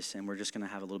home with this, and we're just going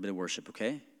to have a little bit of worship,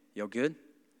 okay? Y'all good?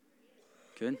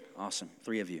 Good? Awesome.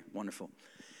 3 of you. Wonderful.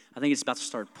 I think it's about to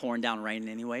start pouring down rain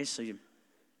anyway, so you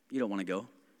don't want to go.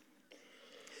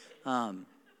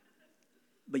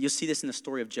 But you'll see this in the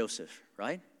story of Joseph,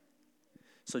 right?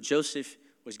 So Joseph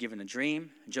was given a dream.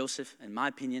 Joseph, in my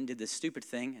opinion, did this stupid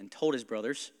thing and told his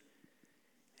brothers.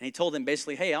 And he told them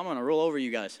basically, hey, I'm going to roll over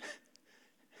you guys.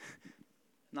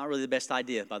 Not really the best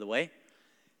idea, by the way.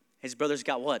 His brothers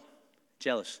got what?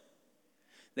 Jealous.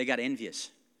 They got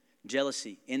envious.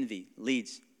 Jealousy, envy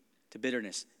leads to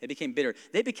bitterness. They became bitter.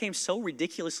 They became so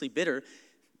ridiculously bitter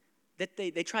that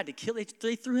they tried to kill him.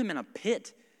 They threw him in a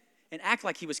pit and act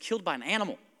like he was killed by an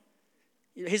animal.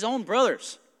 His own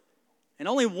brothers. And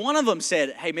only one of them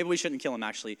said, hey, maybe we shouldn't kill him,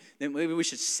 actually. Then maybe we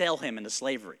should sell him into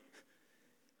slavery.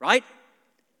 Right?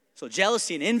 So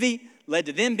jealousy and envy led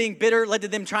to them being bitter, led to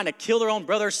them trying to kill their own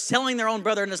brother, selling their own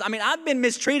brother. I mean, I've been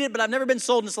mistreated, but I've never been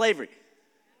sold into slavery.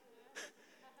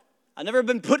 I've never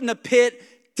been put in a pit,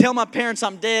 tell my parents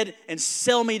I'm dead, and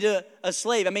sell me to a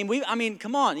slave. I mean,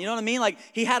 come on, you know what I mean? Like,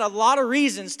 he had a lot of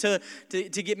reasons to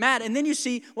get mad. And then you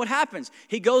see what happens.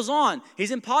 He goes on.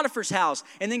 He's in Potiphar's house.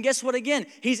 And then guess what again?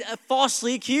 He's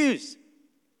falsely accused.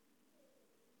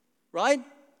 Right?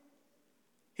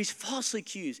 He's falsely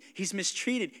accused. He's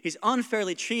mistreated. He's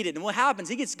unfairly treated. And what happens?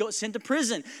 He gets sent to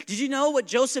prison. Did you know what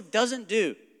Joseph doesn't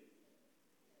do?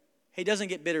 He doesn't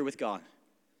get bitter with God.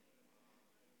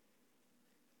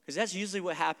 Because that's usually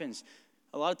what happens.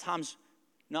 A lot of times,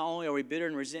 not only are we bitter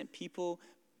and resent people,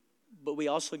 but we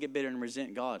also get bitter and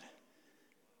resent God.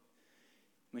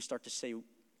 We start to say,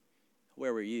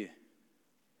 where were you?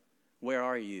 Where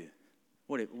are you?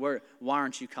 Why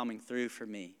aren't you coming through for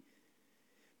me?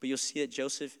 But you'll see that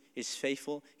Joseph is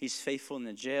faithful. He's faithful in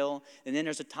the jail. And then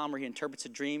there's a time where he interprets a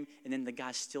dream, and then the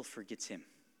guy still forgets him.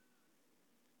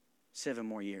 7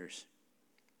 more years.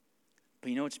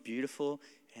 But you know what's beautiful?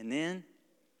 And then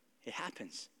it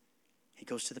happens. He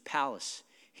goes to the palace.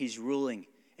 He's ruling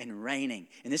and reigning.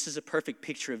 And this is a perfect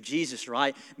picture of Jesus,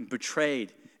 right?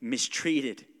 Betrayed,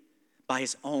 mistreated by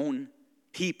his own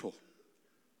people.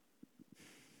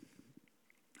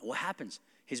 What happens?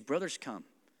 His brothers come.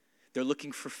 They're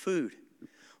looking for food.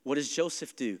 What does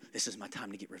Joseph do? This is my time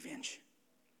to get revenge.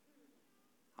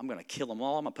 I'm going to kill them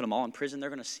all. I'm going to put them all in prison. They're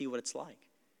going to see what it's like.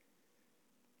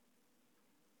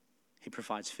 He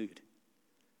provides food.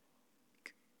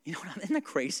 You know what I mean? Isn't that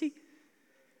crazy?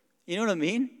 You know what I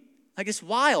mean? Like, it's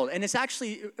wild. And it's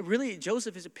actually, really,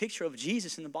 Joseph is a picture of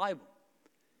Jesus in the Bible.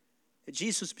 That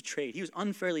Jesus was betrayed. He was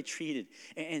unfairly treated.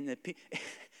 And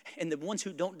the ones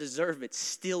who don't deserve it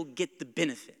still get the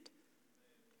benefit.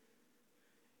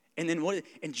 And then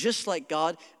and just like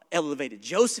God elevated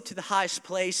Joseph to the highest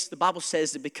place, the Bible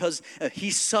says that because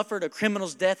he suffered a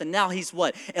criminal's death, and now he's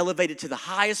what? Elevated to the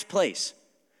highest place.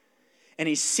 And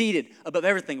he's seated above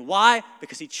everything. Why?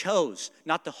 Because he chose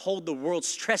not to hold the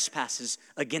world's trespasses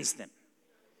against them.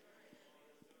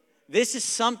 This is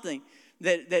something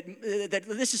that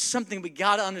this is something we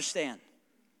got to understand.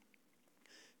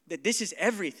 That this is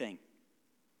everything.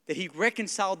 That he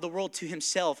reconciled the world to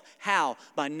himself. How?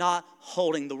 By not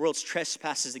holding the world's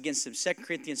trespasses against them. 2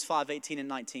 Corinthians 5:18 and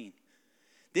 19.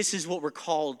 This is what we're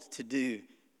called to do,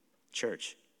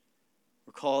 church.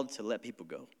 We're called to let people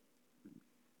go.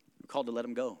 We're called to let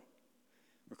them go.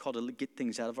 We're called to get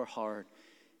things out of our heart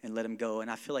and let them go.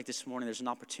 And I feel like this morning there's an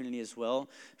opportunity as well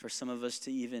for some of us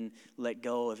to even let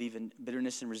go of even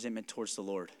bitterness and resentment towards the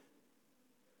Lord.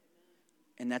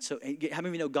 And that's so, how many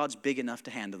of you know God's big enough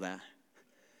to handle that?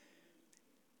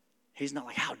 He's not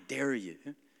like, how dare you?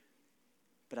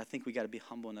 But I think we got to be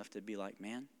humble enough to be like,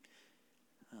 man.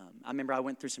 I remember I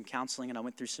went through some counseling and I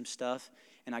went through some stuff.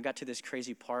 And I got to this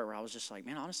crazy part where I was just like,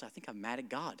 man, honestly, I think I'm mad at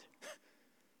God.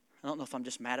 I don't know if I'm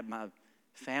just mad at my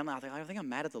family. I think I'm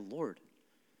mad at the Lord.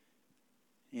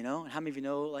 You know? And how many of you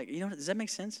know, like, you know, does that make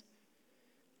sense?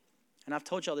 And I've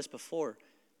told y'all this before.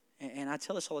 And I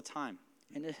tell this all the time.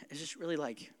 And it's just really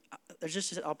like, there's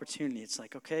just an opportunity. It's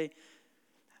like, okay.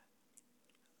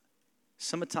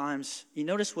 Sometimes, you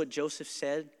notice what Joseph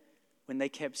said when they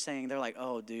kept saying, they're like,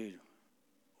 oh, dude,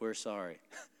 we're sorry.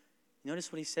 You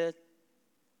notice what he said?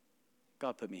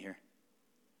 God put me here.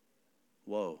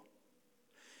 Whoa.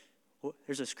 Well,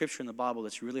 there's a scripture in the Bible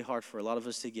that's really hard for a lot of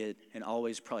us to get and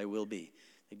always probably will be.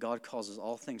 That God causes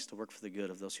all things to work for the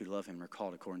good of those who love him and are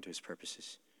called according to his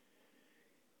purposes.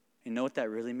 You know what that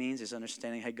really means is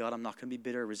understanding, hey, God, I'm not going to be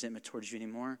bitter or resentment towards you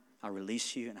anymore. I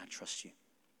release you and I trust you.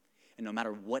 And no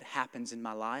matter what happens in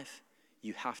my life,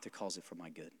 you have to cause it for my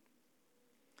good.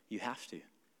 You have to.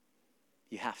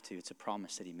 You have to. It's a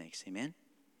promise that he makes. Amen?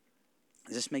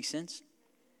 Does this make sense?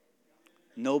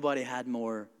 Nobody had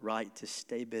more right to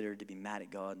stay bitter, to be mad at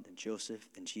God than Joseph,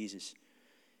 than Jesus.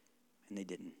 And they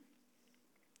didn't.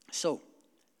 So,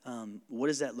 what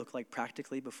does that look like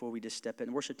practically before we just step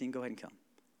in? Worship team, go ahead and come.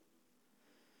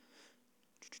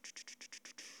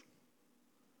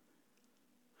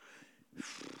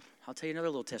 I'll tell you another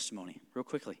little testimony real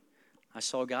quickly. I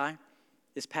saw a guy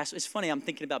it's funny, I'm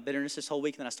thinking about bitterness this whole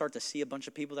week, and then I start to see a bunch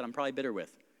of people that I'm probably bitter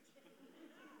with.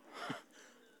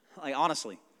 Like,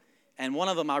 honestly. And one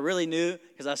of them I really knew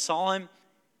because I saw him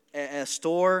at a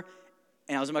store,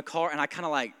 and I was in my car, and I kind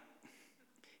of like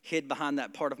hid behind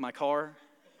that part of my car.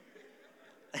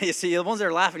 You see, the ones that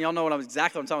are laughing, y'all know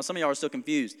exactly what I'm talking about. Some of y'all are still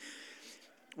confused.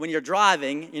 When you're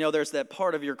driving, there's that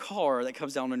part of your car that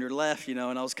comes down on your left, and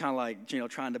I was kind of like,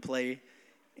 trying to play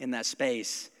in that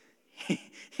space.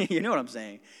 You know what I'm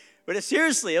saying? But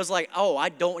seriously, it was like, oh, I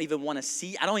don't even want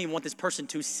this person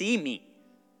to see me.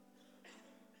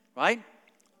 Right?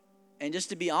 And just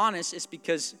to be honest, it's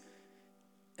because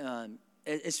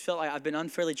it's felt like I've been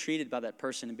unfairly treated by that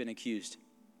person and been accused.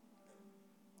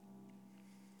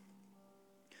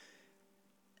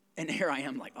 And here I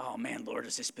am like, oh man, Lord,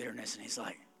 is this bitterness? And he's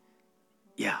like,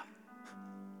 yeah.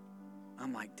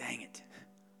 I'm like, dang it.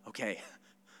 Okay.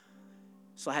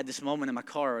 So I had this moment in my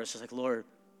car where I was just like, Lord,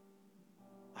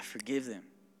 I forgive them.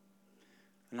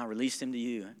 And I release them to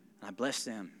you. And I bless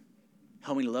them.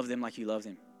 Help me to love them like you love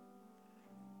them.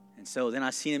 And so then I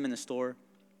seen him in the store.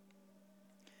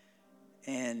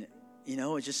 And,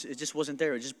 it just wasn't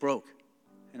there. It just broke.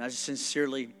 And I just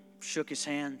sincerely shook his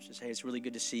hand. Just, hey, it's really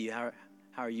good to see you. How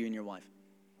are you and your wife?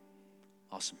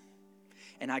 Awesome.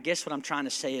 And I guess what I'm trying to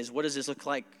say is, what does this look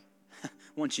like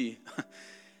once you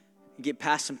get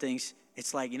past some things?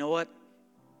 It's like, you know what?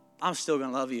 I'm still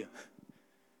going to love you.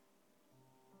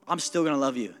 I'm still going to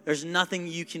love you. There's nothing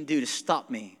you can do to stop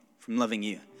me from loving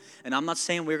you. And I'm not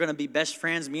saying we're going to be best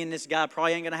friends. Me and this guy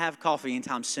probably ain't going to have coffee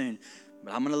anytime soon.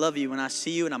 But I'm going to love you when I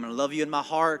see you, and I'm going to love you in my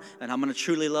heart, and I'm going to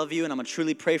truly love you, and I'm going to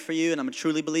truly pray for you, and I'm going to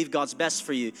truly believe God's best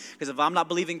for you. Because if I'm not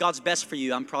believing God's best for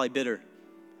you, I'm probably bitter.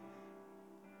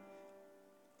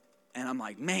 And I'm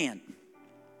like, man,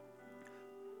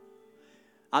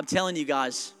 I'm telling you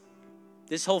guys,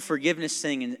 this whole forgiveness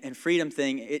thing and freedom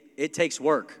thing, it takes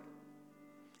work.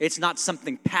 It's not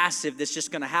something passive that's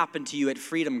just going to happen to you at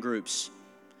freedom groups.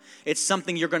 It's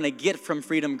something you're going to get from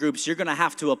freedom groups. You're going to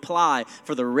have to apply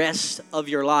for the rest of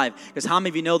your life. Because how many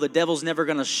of you know the devil's never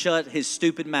going to shut his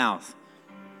stupid mouth?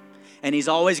 And he's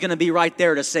always going to be right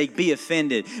there to say, be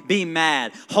offended, be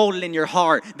mad, hold it in your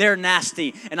heart. They're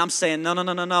nasty. And I'm saying,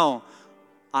 no.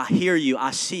 I hear you.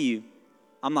 I see you.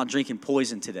 I'm not drinking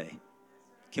poison today.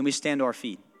 Can we stand to our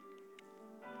feet?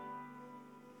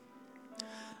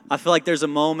 I feel like there's a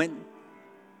moment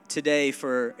today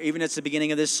for, even at the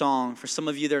beginning of this song, for some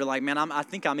of you that are like, man, I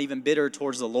think I'm even bitter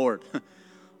towards the Lord.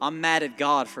 I'm mad at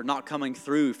God for not coming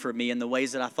through for me in the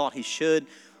ways that I thought he should,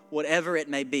 whatever it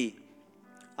may be.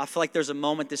 I feel like there's a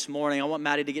moment this morning. I want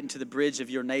Maddie to get into the bridge of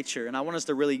your nature, and I want us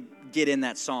to really get in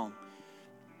that song.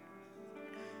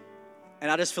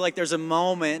 And I just feel like there's a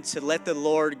moment to let the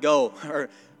Lord go. Or,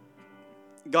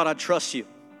 God, I trust you.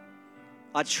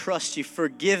 I trust you.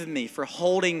 Forgive me for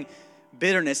holding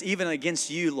bitterness even against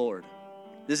you, Lord.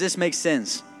 Does this make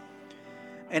sense?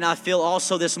 And I feel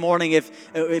also this morning,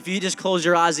 if you just close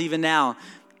your eyes even now,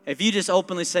 if you just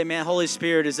openly say, man, Holy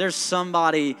Spirit, is there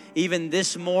somebody even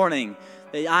this morning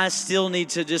that I still need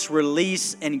to just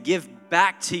release and give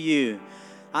back to you?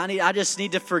 I just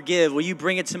need to forgive. Will you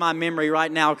bring it to my memory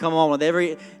right now? Come on, with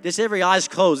every eyes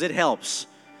closed, it helps.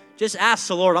 Just ask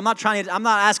the Lord. I'm not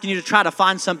asking you to try to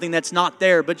find something that's not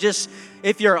there, but just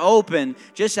if you're open,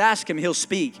 just ask him. He'll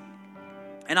speak.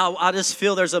 And I just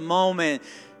feel there's a moment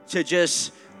to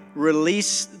just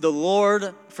release the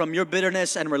Lord from your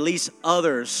bitterness and release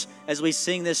others as we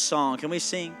sing this song. Can we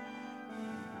sing?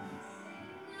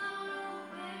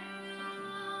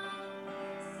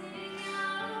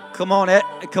 Come on,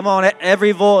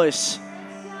 every voice.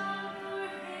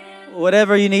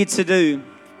 Whatever you need to do.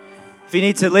 If you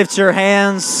need to lift your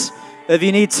hands, if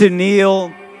you need to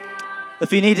kneel,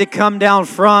 if you need to come down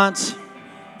front.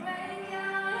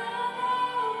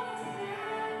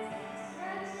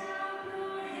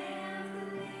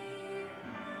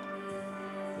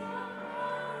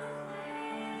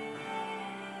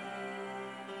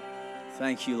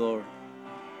 Thank you, Lord.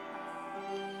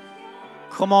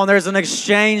 Come on, there's an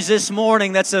exchange this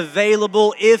morning that's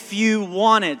available if you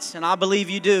want it, and I believe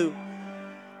you do.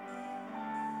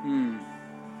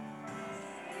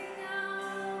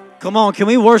 Come on, can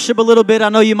we worship a little bit? I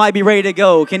know you might be ready to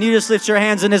go. Can you just lift your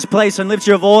hands in this place and lift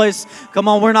your voice? Come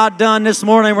on, we're not done this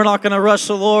morning. We're not going to rush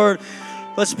the Lord.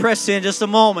 Let's press in just a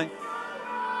moment.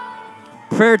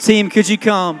 Prayer team, could you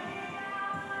come?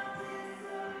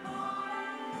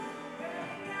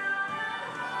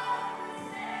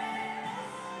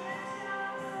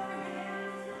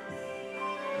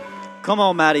 Come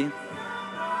on, Maddie.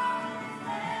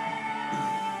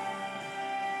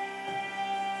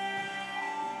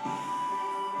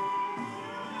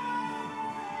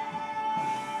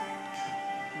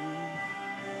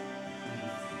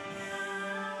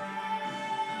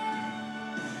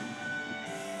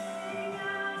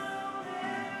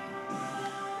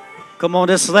 Come on,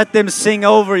 just let them sing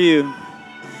over you.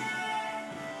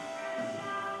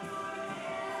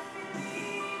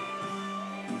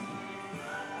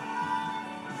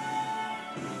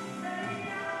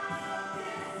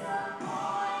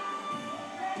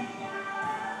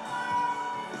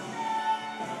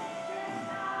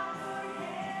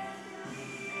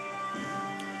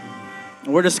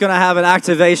 We're just going to have an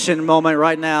activation moment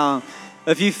right now.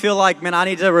 If you feel like, man, I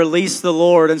need to release the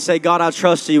Lord and say, God, I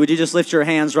trust you, would you just lift your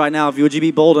hands right now? Would you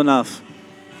be bold enough?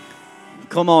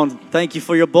 Come on. Thank you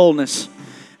for your boldness.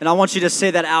 And I want you to say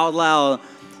that out loud.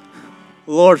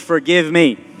 Lord, forgive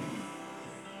me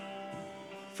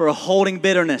for holding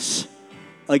bitterness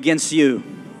against you.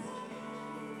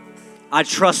 I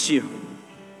trust you.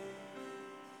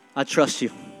 I trust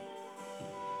you.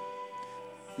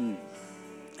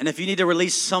 And if you need to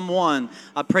release someone,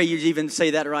 I pray you'd even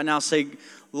say that right now. Say,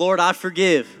 Lord, I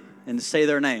forgive, and say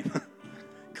their name.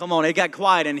 Come on, it got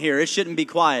quiet in here. It shouldn't be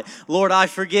quiet. Lord, I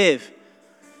forgive,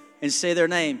 and say their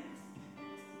name.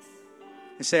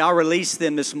 And say, I'll release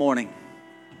them this morning.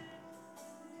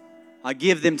 I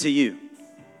give them to you.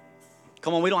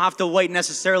 Come on, we don't have to wait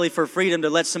necessarily for freedom to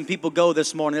let some people go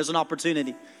this morning. There's an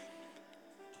opportunity.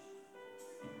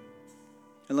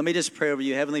 And let me just pray over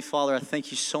you. Heavenly Father, I thank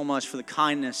you so much for the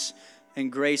kindness and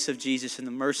grace of Jesus and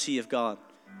the mercy of God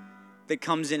that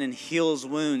comes in and heals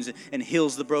wounds and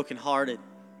heals the brokenhearted.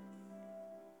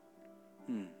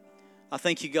 I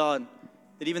thank you, God,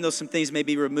 that even though some things may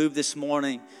be removed this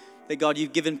morning, that, God,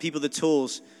 you've given people the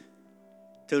tools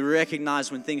to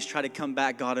recognize when things try to come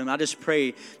back, God. And I just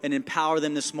pray and empower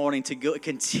them this morning to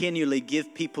continually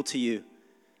give people to you.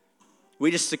 We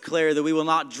just declare that we will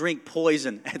not drink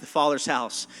poison at the Father's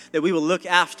house, that we will look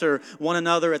after one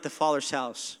another at the Father's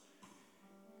house,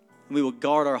 and we will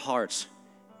guard our hearts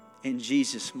in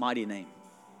Jesus' mighty name.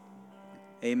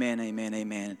 Amen, amen,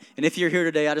 amen. And if you're here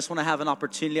today, I just want to have an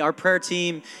opportunity. Our prayer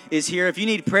team is here. If you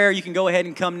need prayer, you can go ahead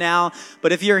and come now.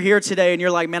 But if you're here today and you're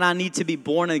like, man, I need to be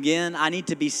born again. I need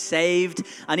to be saved.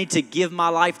 I need to give my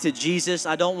life to Jesus.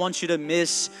 I don't want you to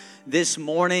miss this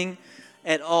morning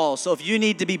at all. So if you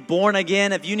need to be born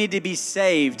again, if you need to be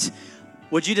saved,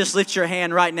 would you just lift your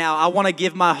hand right now? I want to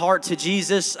give my heart to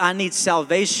Jesus. I need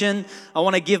salvation. I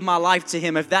want to give my life to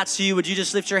Him. If that's you, would you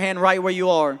just lift your hand right where you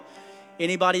are?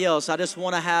 Anybody else? I just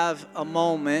want to have a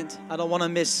moment. I don't want to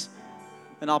miss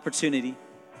an opportunity.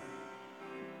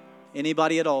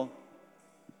 Anybody at all?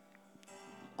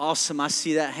 Awesome. I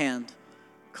see that hand.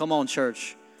 Come on,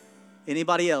 church.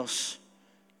 Anybody else?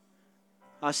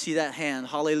 I see that hand.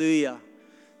 Hallelujah.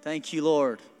 Thank you,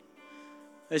 Lord.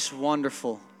 It's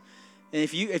wonderful. And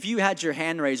if you had your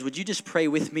hand raised, would you just pray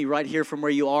with me right here from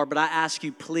where you are? But I ask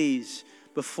you, please,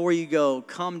 before you go,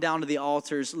 come down to the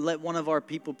altars. Let one of our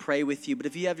people pray with you. But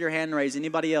if you have your hand raised,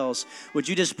 anybody else, would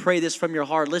you just pray this from your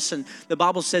heart? Listen, the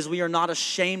Bible says we are not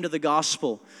ashamed of the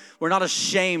gospel. We're not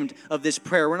ashamed of this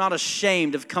prayer. We're not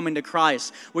ashamed of coming to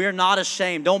Christ. We are not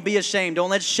ashamed. Don't be ashamed. Don't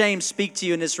let shame speak to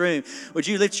you in this room. Would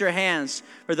you lift your hands?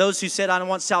 For those who said, I don't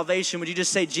want salvation, would you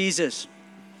just say, Jesus,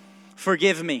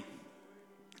 forgive me.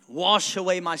 Wash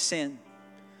away my sin.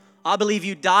 I believe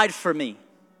you died for me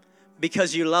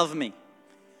because you love me.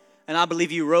 And I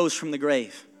believe you rose from the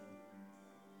grave.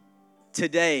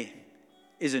 Today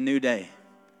is a new day.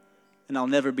 And I'll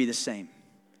never be the same.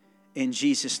 In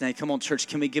Jesus' name. Come on, church.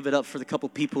 Can we give it up for the couple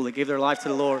people that gave their life to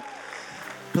the Lord?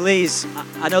 Please,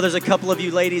 I know there's a couple of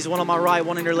you ladies, one on my right,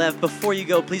 one on your left. Before you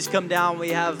go, please come down. We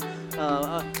have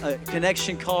a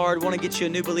connection card. We want to get you a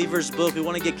new believer's book. We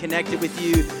want to get connected with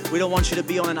you. We don't want you to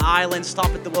be on an island. Stop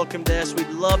at the welcome desk. We'd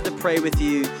love to pray with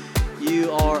you.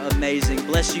 You are amazing.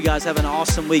 Bless you guys. Have an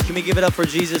awesome week. Can we give it up for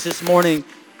Jesus this morning?